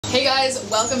Hey guys,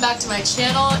 welcome back to my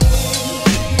channel.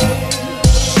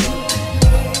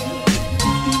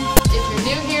 If you're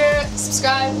new here,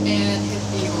 subscribe and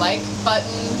hit the like button.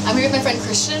 I'm here with my friend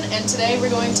Christian, and today we're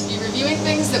going to be reviewing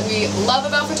things that we love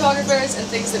about photographers and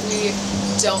things that we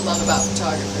don't love about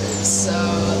photographers. So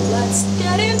let's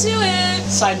get into it!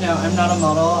 Side note, I'm not a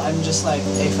model, I'm just like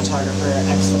a photographer,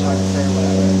 ex-photographer,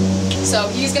 whatever. So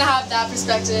he's gonna have that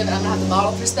perspective, and I'm gonna have the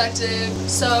model perspective.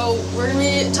 So we're gonna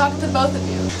be talking to both of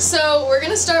you. So we're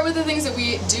gonna start with the things that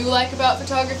we do like about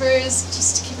photographers,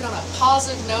 just to keep it on a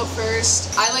positive note first.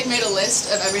 I made a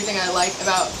list of everything I like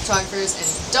about photographers and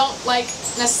don't like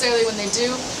necessarily when they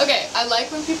do. Okay, I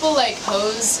like when people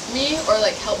pose me or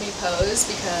help me pose,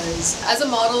 because as a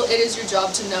model it is your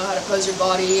job to know how to pose your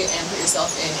body and put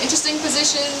yourself in interesting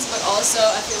positions, but also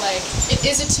I feel like it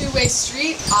is a two-way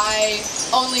street. I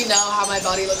only know how my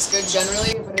body looks good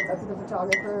generally, but it's up to the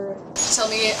photographer to tell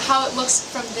me how it looks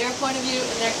from their point of view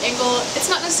and their angle. It's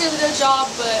not necessarily their job,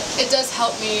 but it does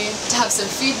help me to have some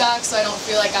feedback so I don't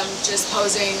feel like I'm just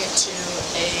posing to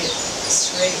a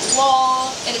straight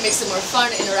wall, and it makes it more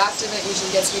fun, interactive, and it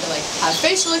usually gets me to have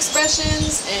facial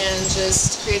expressions and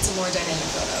just creates a more dynamic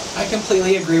photo. I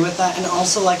completely agree with that, and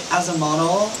also as a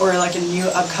model or a new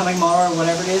upcoming model or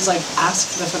whatever it is,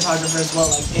 ask the photographer as well,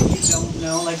 if you don't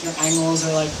know your angles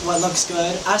or what looks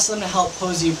good, ask them to help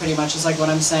pose you pretty much is what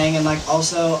I'm saying, and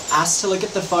also ask to look at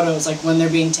the photos when they're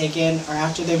being taken or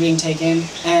after they're being taken,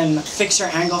 and fix your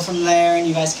angle from there, and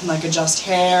you guys can adjust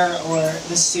hair or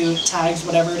the suit, tags,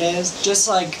 whatever it is. Just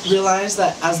realize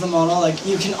that as the model,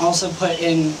 you can also put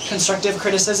in constructive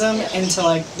criticism into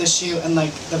the shoot and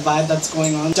the vibe that's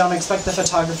going on. Don't expect the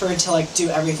photographer to do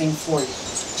everything for you.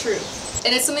 True.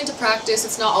 And it's something to practice.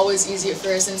 It's not always easy at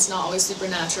first, and it's not always super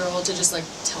natural to just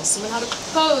tell someone how to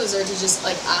pose or to just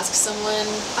ask someone,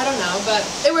 I don't know, but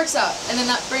it works out. And then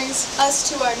that brings us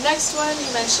to our next one.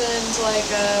 You mentioned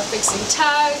fixing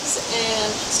tags and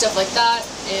stuff like that,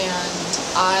 and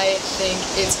I think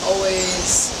it's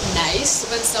always nice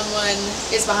when someone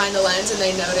is behind the lens and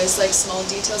they notice small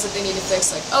details that they need to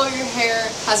fix, oh, your hair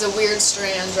has a weird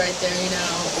strand right there,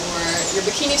 or your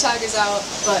bikini tag is out.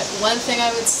 But one thing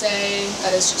I would say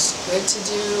that is just good to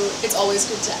do, it's always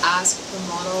good to ask the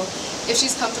model if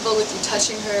she's comfortable with you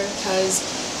touching her, because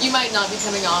you might not be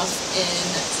coming off in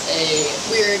a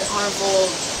weird, harmful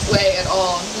way at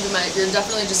all. You're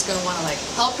definitely just going to want to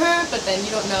help her, but then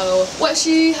you don't know what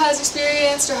she has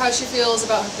experienced or how she feels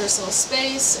about her personal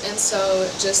space, and so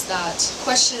just that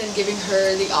question and giving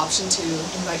her the option to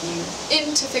invite you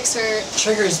in to fix her.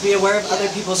 Triggers. Be aware of other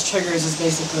people's triggers is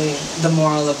basically the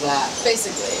moral of that.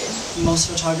 Basically.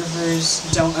 Most photographers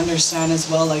don't understand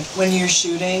as well, when you're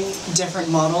shooting different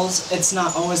models, it's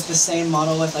not always the same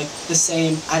model with the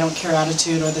same I don't care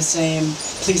attitude or the same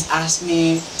please ask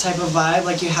me type of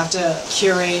vibe. You have to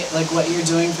curate what you're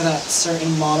doing for that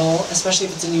certain model, especially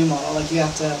if it's a new model. You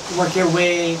have to work your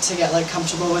way to get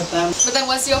comfortable with them. But then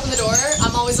once you open the door,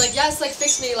 I'm always yes,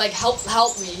 fix me,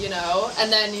 help me,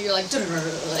 and then you're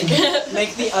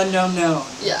make the unknown known.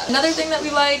 Yeah. Another thing that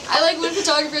I like when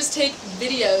photographers take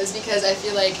videos, because I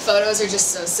feel photos are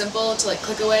just so simple to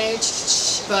click away,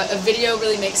 but a video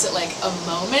really makes it a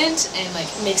moment and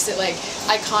makes it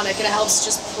iconic, and it helps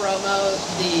just promote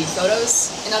the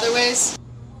photos in other ways.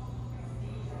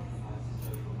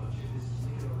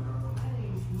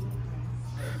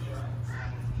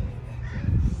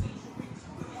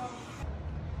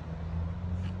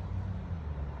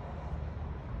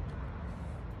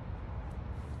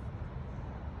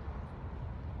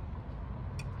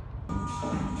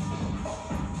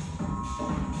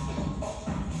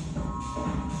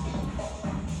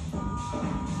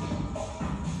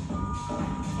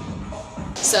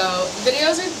 So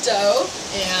videos are dope,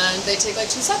 and they take 2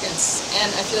 seconds,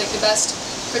 and I feel the best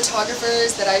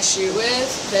photographers that I shoot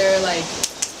with, they're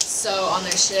so on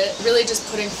their shit, really just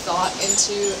putting thought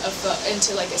into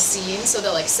a scene. So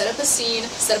they'll set up a scene,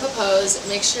 set up a pose,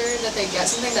 make sure that they get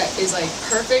something that is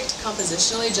perfect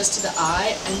compositionally just to the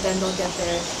eye, and then they'll get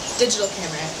their digital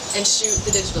camera and shoot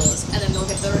the digitals, and then they'll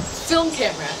get their film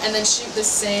camera and then shoot the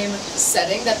same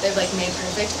setting that they've made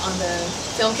perfect on the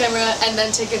film camera, and then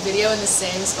take a video in the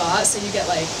same spot, so you get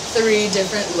 3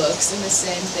 different looks in the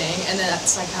same thing, and then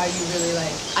that's how you really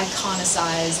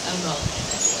iconicize a moment.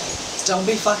 Don't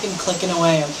be fucking clicking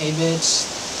away, okay, bitch?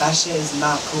 That shit is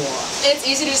not cool. It's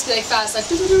easy to just be fast, but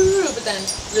then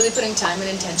really putting time and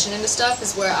intention into stuff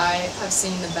is where I have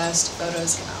seen the best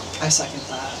photos come out. I second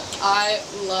that. I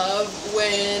love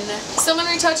when someone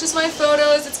retouches my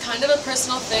photos. It's kind of a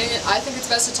personal thing. I think it's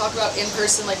best to talk about in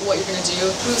person, what you're gonna do,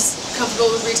 who's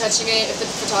comfortable with retouching it, if the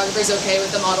photographer's okay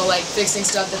with the model like fixing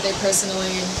stuff that they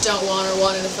personally don't want or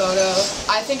want in a photo.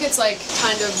 I think it's like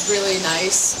kind of really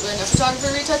nice when a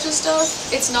photographer retouches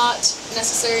stuff. It's not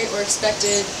necessary or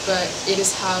expected, but it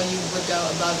is how you would go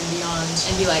above and beyond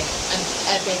and be like an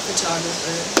epic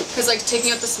photographer. Because like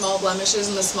taking out the small blemishes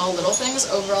and the small little things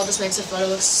overall just makes a photo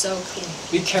look so clean.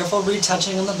 Be careful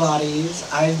retouching on the bodies.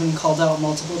 I've been called out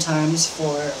multiple times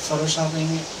for photoshopping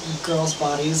girls'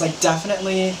 bodies. Like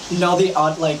definitely know the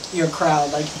odd, like your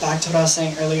crowd. Like back to what I was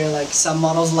saying earlier, like some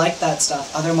models like that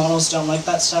stuff, other models don't like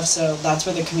that stuff, so that's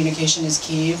where the communication is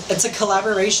key. It's a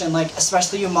collaboration, like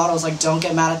especially you models, like don't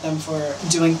get mad at them for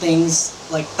doing things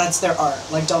like that's their art.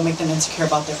 Like don't make them insecure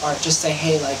about their art. Just say,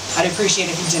 hey, like I'd appreciate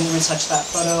if you didn't retouch that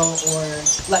photo, or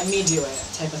let me do it,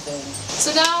 type of thing.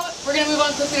 So now we're gonna move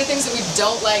on quickly to things that we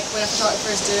don't like when a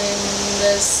photographer is doing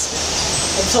this.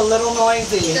 It's a little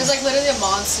noisy. There's like literally a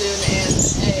monsoon and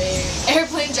a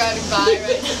airplane driving by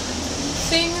right now.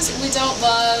 Things we don't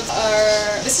love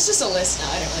are, this is just a list now,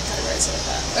 I don't really categorize it like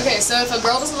that. Okay, so if a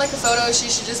girl doesn't like a photo,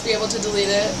 she should just be able to delete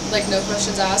it, like no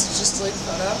questions asked, just delete the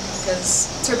photo,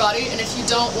 because it's her body, and if you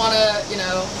don't want to, you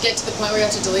know, get to the point where you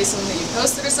have to delete something that you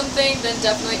posted or something, then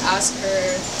definitely ask her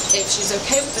if she's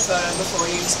okay with the photo before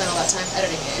you spend all that time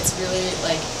editing it. It's really,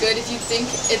 like, good if you think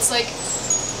it's, like,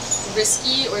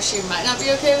 risky or she might not be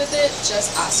okay with it,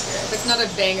 just ask her. If it's not a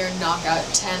banger knockout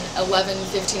 10, 11,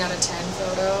 15 out of 10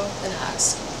 photo, then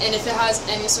ask. And if it has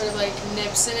any sort of like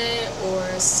nips in it or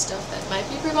stuff that might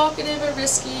be provocative or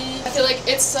risky, I feel like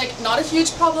it's like not a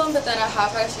huge problem, but then I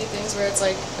have had a few things where it's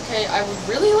like, okay, I would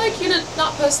really like you to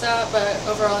not post that, but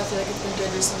overall I feel like it's been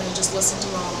good recently, just listen to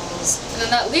models. And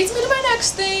then that leads me to my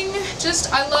next thing.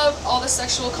 Just, I love all the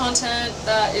sexual content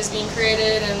that is being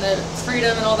created and the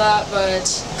freedom and all that, but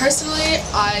personally,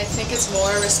 I think it's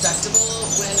more respectable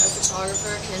when a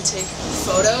photographer can take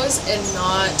photos and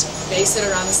not base it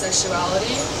around the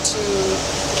sexuality to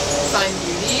find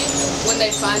beauty. When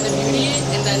they find the beauty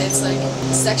and then it's like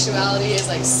sexuality is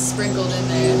like sprinkled in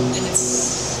there and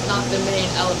it's not the main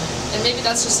element. And maybe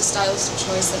that's just a stylistic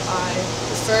choice that I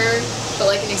prefer.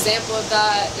 But like an example of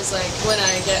that is like when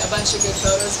I get a bunch of good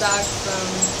photos back from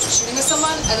shooting with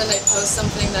someone and then they post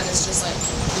something that is just like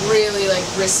really like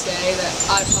risque that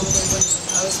I probably wouldn't even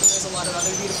post when there's a lot of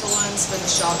other beautiful ones. For the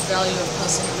shock value of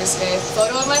posting a risque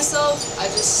photo of myself, I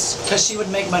just... Because she would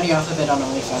make money off of it on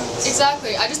OnlyFans.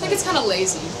 Exactly. I just think it's kind of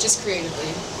lazy, just creatively.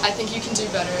 I think you can do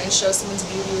better and show someone's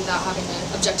beauty without having to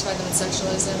objectify them and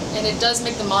sexualize them. And it does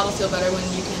make the model feel better when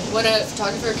you can, when a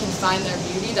photographer can find their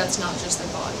beauty that's not just their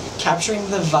body. Capturing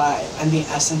the vibe and the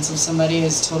essence of somebody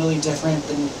is totally different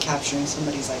than capturing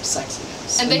somebody's like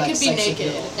sexiness. And they like, could be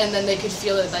naked, appeal. and then they could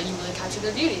feel it that you really captured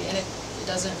their beauty, and it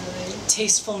doesn't really...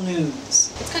 Tasteful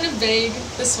nudes. It's kind of vague,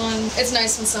 this one. It's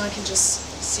nice when someone can just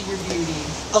see your beauty.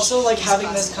 Also, like having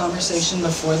this conversation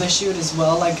before the shoot as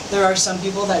well, like there are some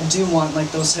people that do want like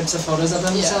those types of photos of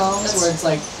themselves where it's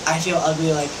like, I feel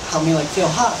ugly, like help me like feel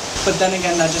hot. But then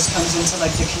again, that just comes into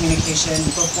like the communication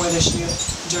before the shoot,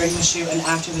 during the shoot, and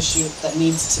after the shoot that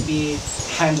needs to be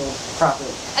handled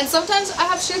properly. And sometimes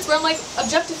I have shoots where I'm like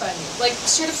objectifying you, like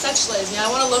straight up sexualizing you. I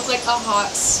want to look like a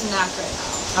hot snack right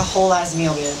now. A whole ass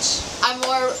meal, bitch. I'm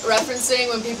more referencing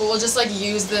when people will just like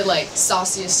use the like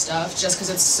sauciest stuff just because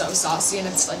it's so saucy and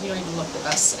it's like you don't even look the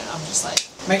best in it. I'm just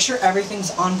like... Make sure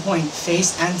everything's on point,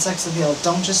 face and sex appeal.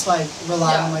 Don't just like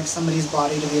rely on like somebody's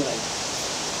body to be like...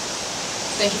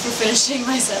 Thank you for finishing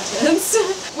my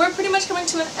sentence. We're pretty much coming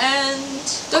to an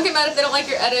end. Don't get mad if they don't like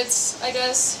your edits, I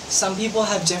guess. Some people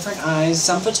have different eyes.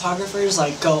 Some photographers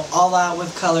like go all out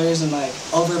with colors and like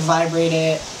over vibrate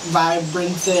it,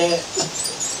 vibrance it.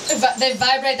 They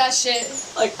vibrate that shit.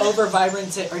 Like over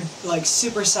vibrance it or like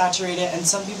super saturate it, and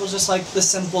some people just like the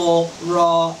simple,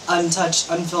 raw,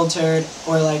 untouched, unfiltered,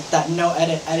 or like that no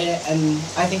edit, and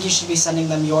I think you should be sending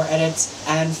them your edits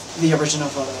and the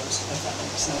original photos, if that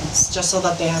makes sense. Just so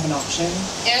that they have an option.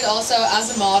 And also,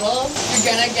 as a model, you're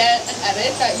gonna get an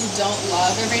edit that you don't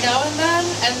love every now and then,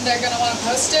 and they're gonna wanna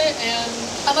post it, and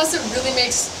unless it really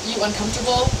makes you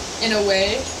uncomfortable in a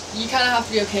way, you kind of have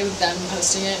to be okay with them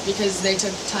posting it because they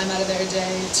took time out of their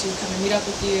day to come and meet up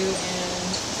with you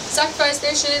and sacrifice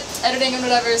their shit, editing and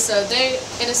whatever, so they,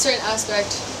 in a certain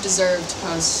aspect, deserve to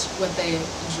post what they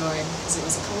enjoyed because it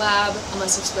was a collab,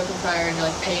 unless you've spoken prior and you're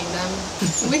like paying them.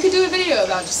 We could do a video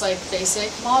about just like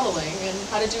basic modeling and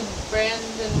how to do brand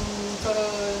and photo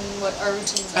and what our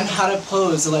routines are. And how to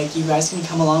pose, like you guys can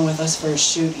come along with us for a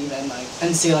shoot even, like,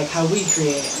 and see like how we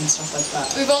create and stuff like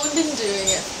that. We've only been doing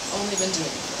it for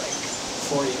like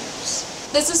 4 years.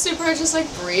 This is super just like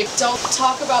brief. Don't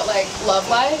talk about like love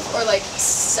life or like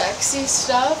sexy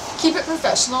stuff. Keep it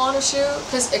professional on a shoot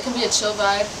because it can be a chill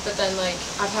vibe, but then like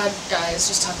I've had guys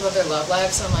just talk about their love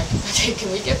lives and I'm like, okay,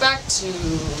 can we get back to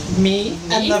me?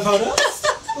 And the photos?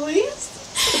 Please?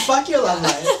 Fuck your love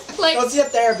life. Like, go see a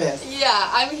therapist. Yeah,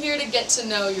 I'm here to get to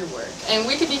know your work. And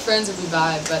we could be friends if we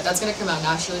vibe, but that's gonna come out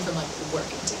naturally from like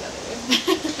working together.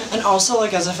 And also,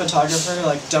 like, as a photographer,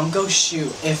 like, don't go shoot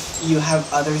if you have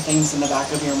other things in the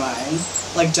back of your mind.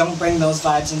 Like, don't bring those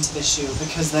vibes into the shoot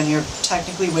because then you're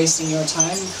technically wasting your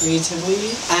time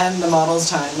creatively and the model's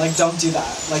time. Like, don't do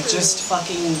that. Like, just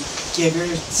fucking give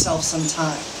yourself some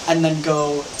time and then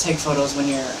go take photos when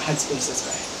your headspace is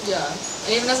right. Yeah.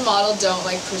 And even as a model, don't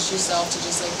like push yourself to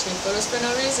just like take photos for no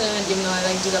reason, even though I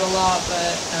like do that a lot,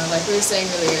 but like we were saying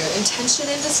earlier, intention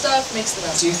into stuff makes the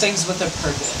rest. Do things with a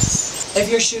purpose. If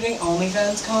you're shooting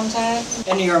OnlyFans content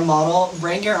and you're a model,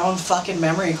 bring your own fucking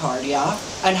memory card, yeah?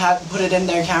 And put it in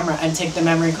their camera and take the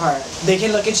memory card. They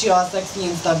can look at you all sexy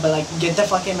and stuff, but like, get the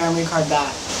fucking memory card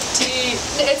back.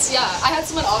 Yeah, I had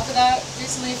someone offer that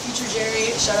recently, Future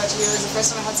Jerry, shout out to you. It was the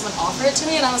first time I had someone offer it to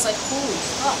me and I was like, holy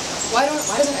fuck, why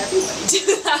doesn't everybody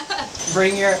do that?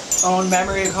 Bring your own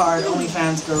memory card,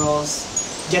 OnlyFans girls.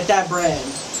 Get that bread.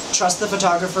 Trust the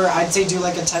photographer. I'd say do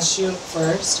like a test shoot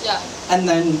first. Yeah. And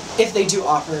then if they do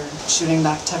offer shooting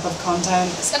that type of content.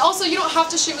 And also you don't have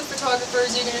to shoot with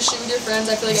photographers, you can just shoot with your friends.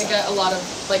 I feel like I get a lot of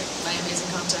like my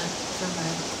amazing content from my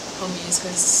homies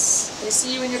because they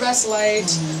see you in your best light.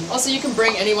 Mm-hmm. Also you can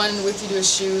bring anyone with you to a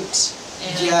shoot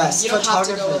and yes, you don't have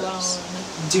to go alone.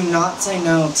 Do not say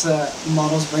no to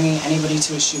models bringing anybody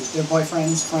to a shoot. Their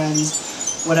boyfriends,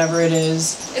 friends, whatever it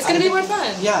is. It's gonna be more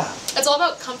fun. Yeah. It's all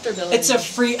about comfortability. It's a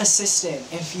free assistant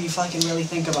if you fucking really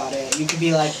think about it. You could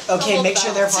be like, okay, make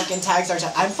sure their fucking tags are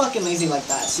tagged. I'm fucking lazy like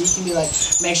that. So you can be like,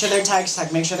 make sure their tags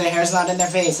tagged, make sure their hair's not in their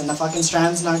face and the fucking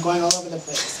strand's not going all over the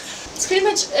place. That's pretty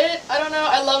much it. I don't know.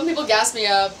 I love when people gas me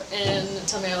up and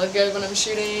tell me I look good when I'm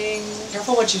shooting.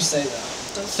 Careful what you say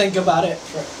though. Think about it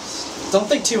first. Don't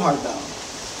think too hard though.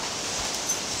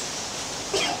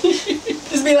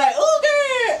 Just be like, oh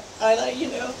girl! I like, you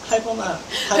know, hype them up.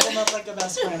 Hype them up like a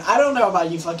best friend. I don't know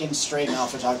about you fucking straight male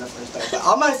photographers though, but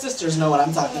all my sisters know what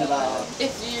I'm talking about.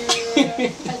 If you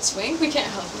a twink, we can't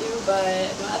help you,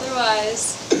 but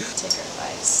otherwise, take our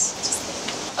advice. Just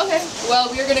kidding. Okay,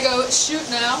 well, we are gonna go shoot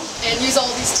now and use all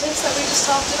these tips that we just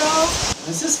talked about.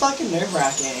 This is fucking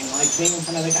nerve-wracking, like being in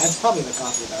front of the it's probably the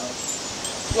coffee though.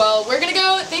 Well, we're gonna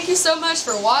go. Thank you so much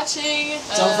for watching.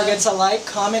 Don't forget to like,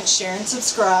 comment, share, and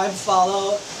subscribe.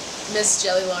 Follow Miss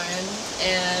Jelly Lauren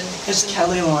and it's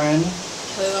Kelly Lauren.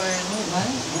 Kelly Lauren. Wait, what?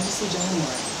 Why did you say Jelly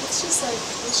Lauren? It's just like,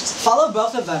 let's just follow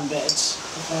both of them, bitch.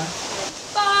 Okay.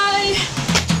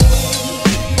 Bye.